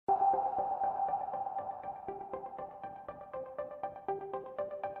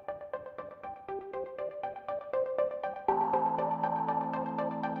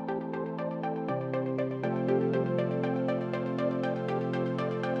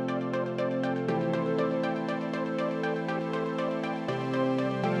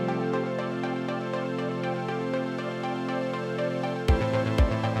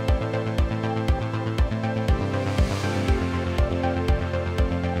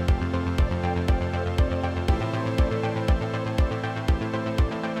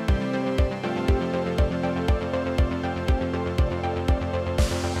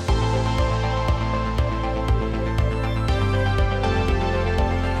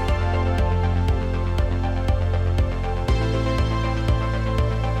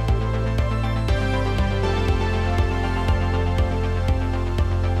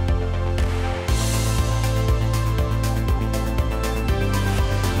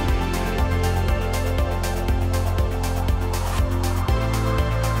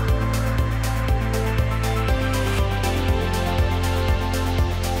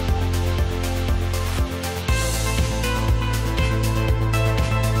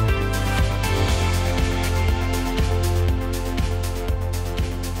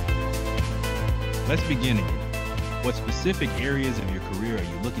Let's begin again. What specific areas of your career are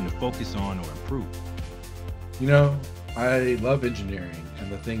you looking to focus on or improve? You know, I love engineering, and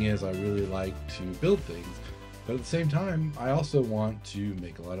the thing is, I really like to build things. But at the same time, I also want to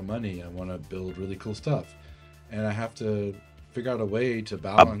make a lot of money. I want to build really cool stuff. And I have to figure out a way to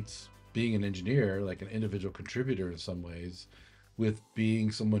balance being an engineer, like an individual contributor in some ways, with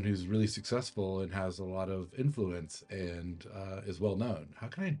being someone who's really successful and has a lot of influence and is well known. How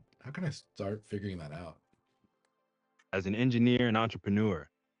can I start figuring that out? As an engineer and entrepreneur,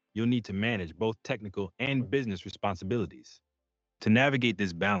 you'll need to manage both technical and business responsibilities. To navigate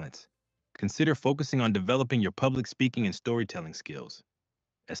this balance, consider focusing on developing your public speaking and storytelling skills.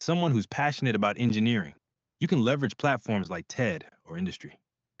 As someone who's passionate about engineering, you can leverage platforms like TED or industry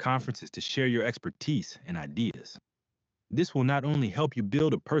conferences to share your expertise and ideas. This will not only help you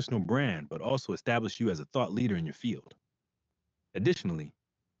build a personal brand, but also establish you as a thought leader in your field. Additionally,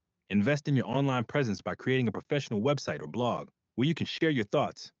 invest in your online presence by creating a professional website or blog where you can share your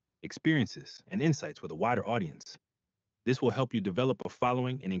thoughts, experiences, and insights with a wider audience. This will help you develop a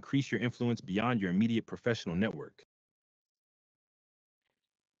following and increase your influence beyond your immediate professional network.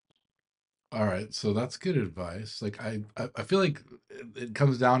 All right, so that's good advice. Like I feel like it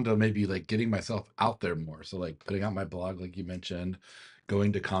comes down to maybe like getting myself out there more. So like putting out my blog, like you mentioned,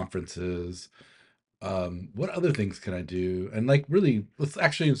 going to conferences. What other things can I do? And like really, let's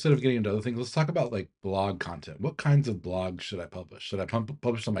actually instead of getting into other things, let's talk about like blog content. What kinds of blogs should I publish? Should I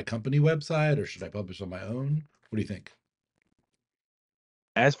publish on my company website or should I publish on my own? What do you think?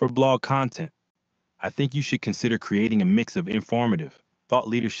 As for blog content, I think you should consider creating a mix of informative, thought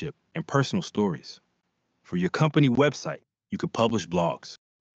leadership, and personal stories. For your company website, you could publish blogs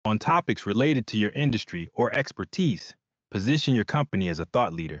on topics related to your industry or expertise. Position your company as a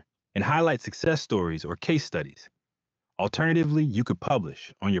thought leader and highlight success stories or case studies. Alternatively, you could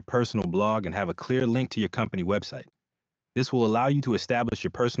publish on your personal blog and have a clear link to your company website. This will allow you to establish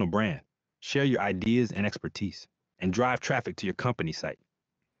your personal brand, share your ideas and expertise, and drive traffic to your company site.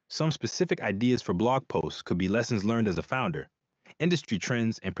 Some specific ideas for blog posts could be lessons learned as a founder, industry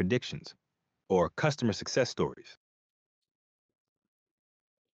trends and predictions, or customer success stories.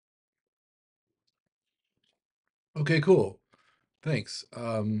 Okay, cool. Thanks.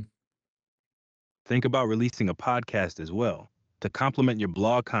 Think about releasing a podcast as well to complement your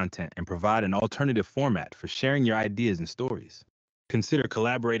blog content and provide an alternative format for sharing your ideas and stories. Consider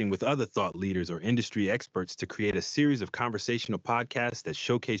collaborating with other thought leaders or industry experts to create a series of conversational podcasts that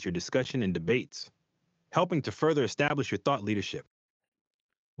showcase your discussion and debates, helping to further establish your thought leadership.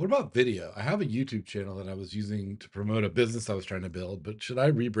 What about video? I have a YouTube channel that I was using to promote a business I was trying to build, but should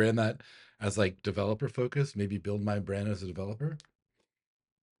I rebrand that as like developer focused? Maybe build my brand as a developer?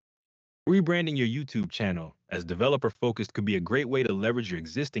 Rebranding your YouTube channel as developer focused could be a great way to leverage your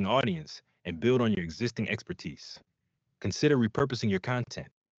existing audience and build on your existing expertise. Consider repurposing your content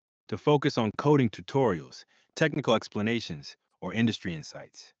to focus on coding tutorials, technical explanations, or industry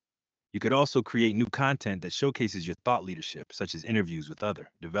insights. You could also create new content that showcases your thought leadership, such as interviews with other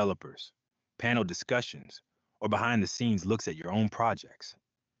developers, panel discussions, or behind the scenes looks at your own projects.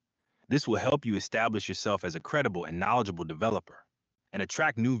 This will help you establish yourself as a credible and knowledgeable developer and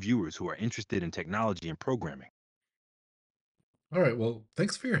attract new viewers who are interested in technology and programming. All right, well,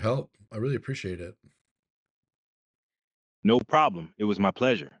 thanks for your help. I really appreciate it. No problem. It was my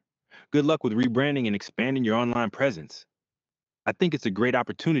pleasure. Good luck with rebranding and expanding your online presence. I think it's a great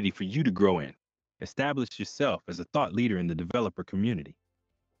opportunity for you to grow in. Establish yourself as a thought leader in the developer community.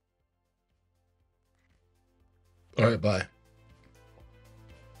 All right, bye.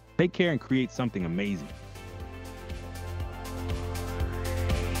 Take care and create something amazing.